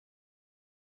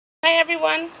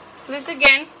everyone, Liz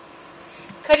again,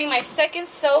 cutting my second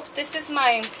soap. This is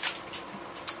my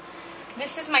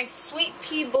Sweet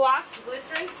Pea Blocks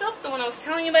Glycerin soap, the one I was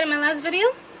telling you about in my last video.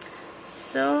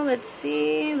 So let's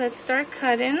see, let's start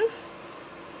cutting.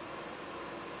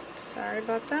 Sorry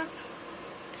about that.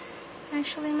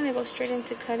 Actually, I'm gonna go straight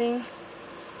into cutting.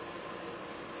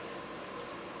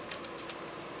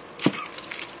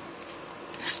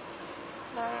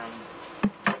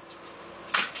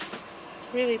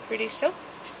 Really pretty soap,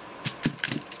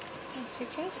 as you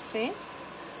can see.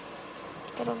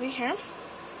 Put over here.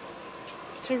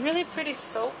 It's a really pretty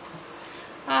soap,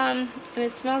 and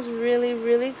it smells really,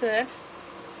 really good.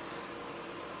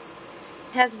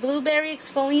 It has blueberry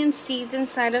exfoliant seeds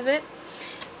inside of it.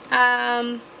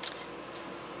 Oh.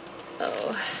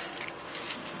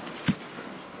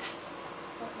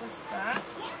 What was that?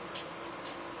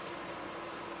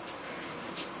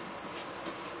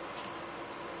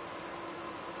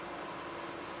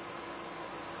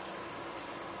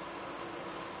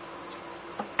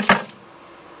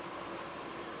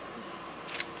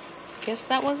 Guess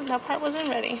that part wasn't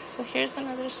ready. So here's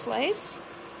another slice.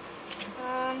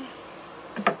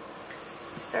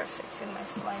 Start fixing my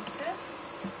slices.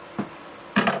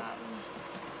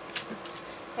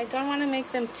 I don't want to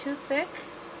make them too thick,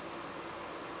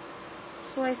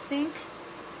 so I think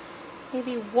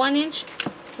maybe 1 inch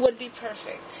would be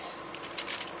perfect.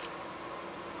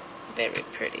 Very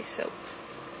pretty soap.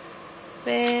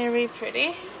 Very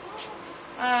pretty.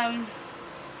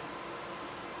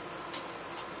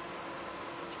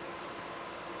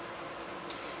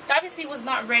 Obviously was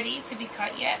not ready to be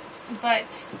cut yet, but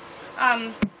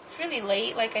it's really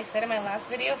late, like I said in my last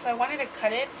video, so I wanted to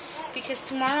cut it because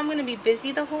tomorrow I'm going to be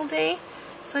busy the whole day,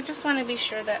 so I just want to be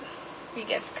sure that it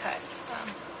gets cut.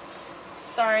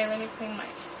 Sorry, let me clean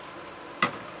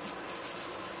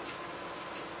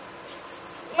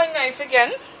my knife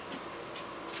again.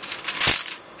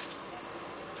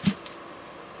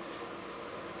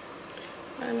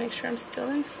 I want to make sure I'm still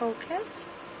in focus.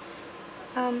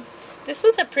 This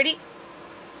was a pretty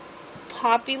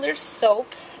popular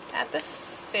soap at the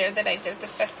fair that I did, the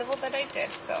festival that I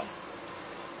did, so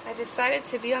I decided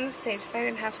to be on the safe side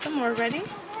and have some more ready.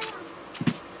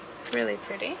 Really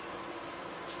pretty.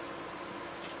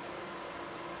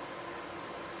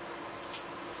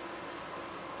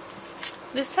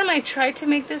 This time I tried to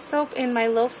make this soap in my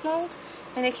loaf mold,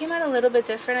 and it came out a little bit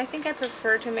different. I think I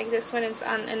prefer to make this one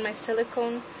in my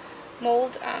silicone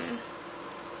mold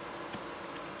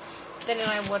than in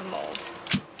my wood mold.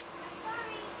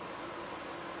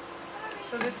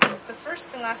 So this is the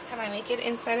first and last time I make it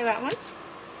inside of that one.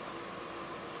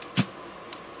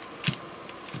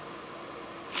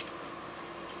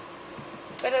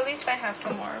 But at least I have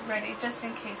some more ready, just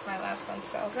in case my last one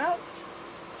sells out.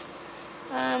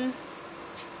 I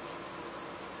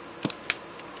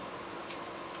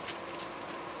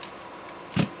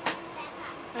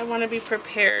want to be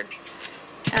prepared,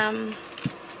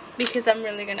 because I'm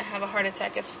really going to have a heart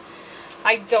attack if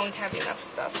I don't have enough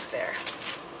stuff there.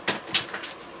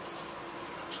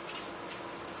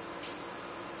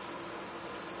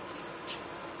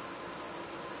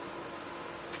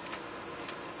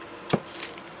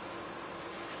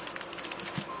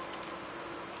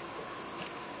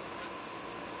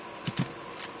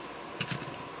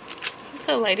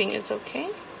 The lighting is okay.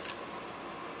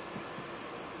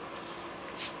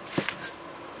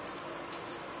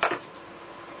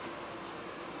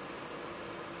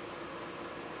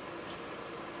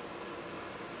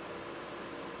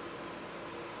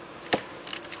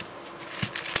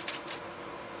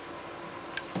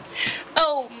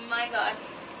 Oh my god.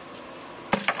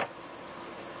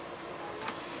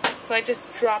 So I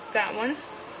just dropped that one.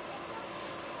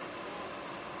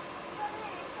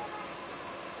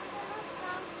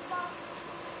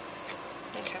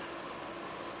 Okay.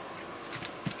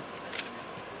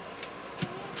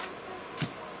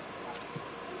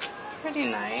 Pretty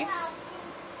nice.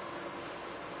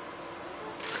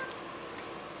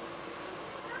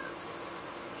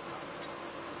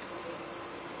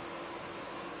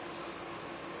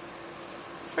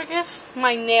 Forgive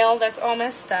my nail, that's all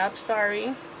messed up,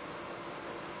 sorry.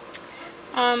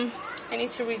 I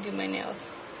need to redo my nails,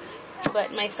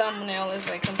 but my thumbnail is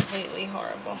like completely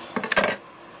horrible.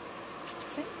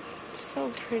 See? It's so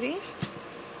pretty.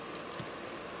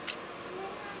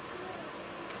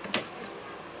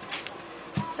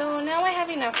 So now I have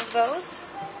enough of those.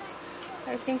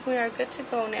 I think we are good to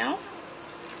go now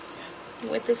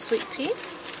with the sweet pea.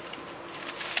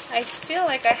 I feel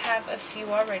like I have a few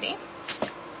already,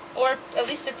 or at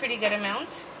least a pretty good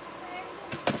amount.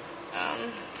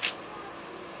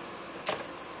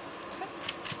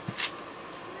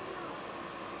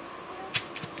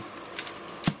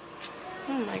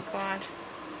 my god.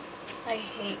 I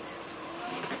hate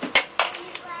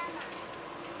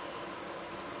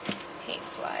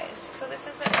flies. So this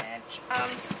is an edge.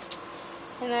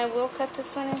 And I will cut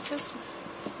this one into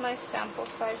my sample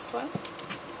sized ones.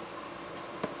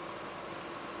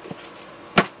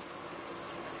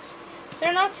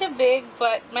 They're not too big,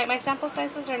 but my sample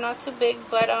sizes are not too big,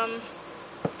 but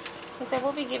since I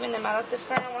will be giving them out at the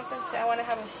front, I want to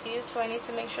have a few, so I need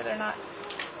to make sure they're not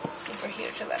super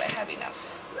huge so that I have enough.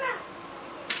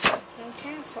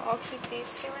 Okay, so I'll keep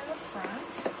these here in the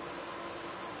front.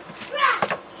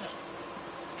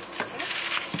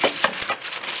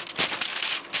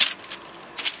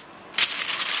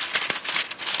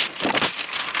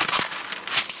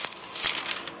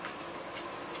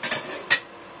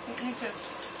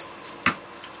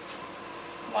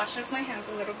 Wash off my hands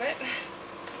a little bit,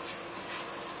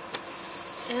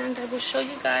 and I will show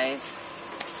you guys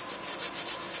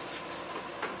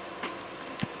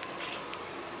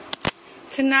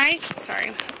tonight.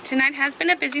 Tonight has been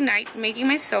a busy night making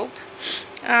my soap.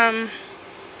 I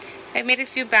made a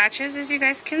few batches, as you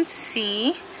guys can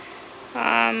see,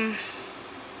 but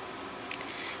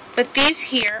these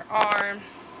here are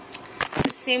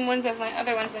the same ones as my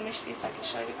other ones. Let me see if I can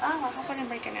show you. Oh, I hope I didn't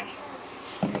break it now.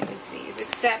 Same as these,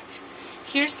 except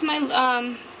here's my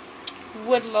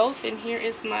wood loaf, and here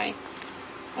is my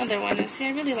other one. And see, I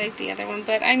really like the other one,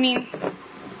 but I mean, I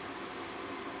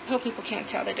hope people can't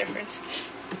tell the difference.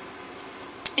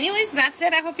 Anyways, that's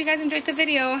it. I hope you guys enjoyed the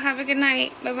video. Have a good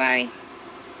night. Bye bye.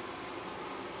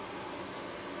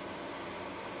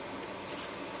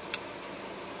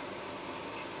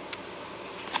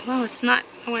 Well, it's not.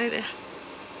 I wanted to.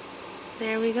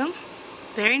 There we go.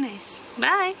 Very nice.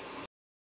 Bye.